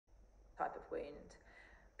wound,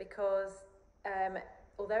 because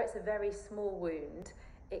although it's a very small wound,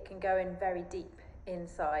 it can go in very deep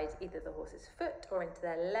inside either the horse's foot or into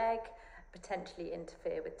their leg, potentially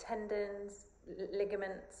interfere with tendons,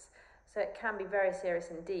 ligaments, so it can be very serious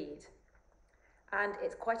indeed. And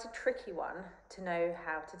it's quite a tricky one to know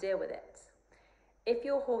how to deal with it. If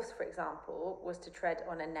your horse, for example, was to tread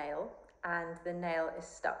on a nail and the nail is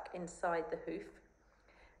stuck inside the hoof,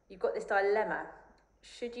 you've got this dilemma.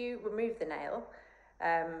 Should you remove the nail,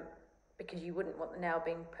 because you wouldn't want the nail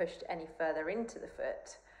being pushed any further into the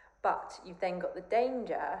foot, but you've then got the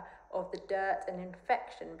danger of the dirt and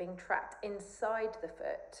infection being trapped inside the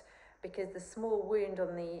foot, because the small wound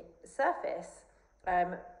on the surface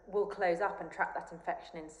will close up and trap that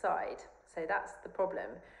infection inside. So that's the problem.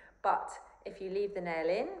 But if you leave the nail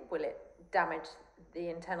in, will it damage the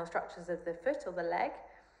internal structures of the foot or the leg?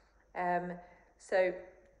 So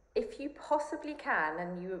if you possibly can,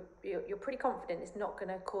 and you're pretty confident it's not going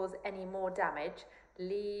to cause any more damage,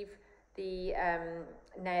 leave the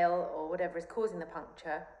nail or whatever is causing the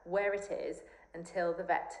puncture where it is until the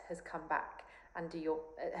vet has come back and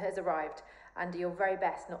has arrived, and do your very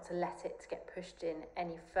best not to let it get pushed in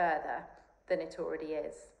any further than it already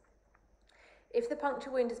is. If the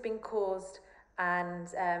puncture wound has been caused and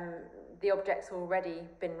the object's already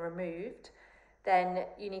been removed, then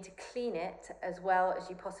you need to clean it as well as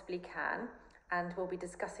you possibly can, and we'll be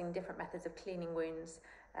discussing different methods of cleaning wounds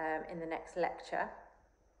in the next lecture.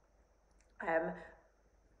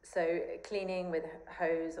 So cleaning with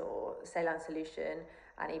hose or saline solution,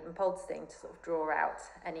 and even poulticing to sort of draw out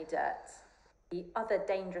any dirt. The other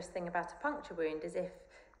dangerous thing about a puncture wound is if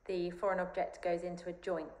the foreign object goes into a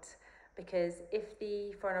joint, because if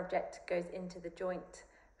the foreign object goes into the joint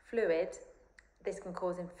fluid, this can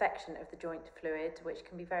cause infection of the joint fluid, which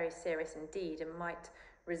can be very serious indeed and might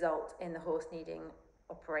result in the horse needing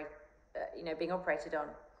being operated on.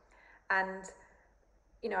 And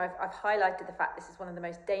I've highlighted the fact this is one of the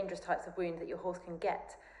most dangerous types of wound that your horse can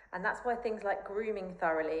get, and that's why things like grooming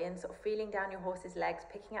thoroughly and sort of feeling down your horse's legs,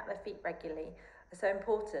 picking out their feet regularly, are so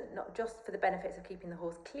important, not just for the benefits of keeping the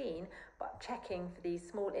horse clean, but checking for these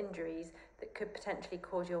small injuries that could potentially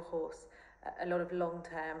cause your horse a lot of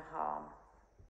long-term harm.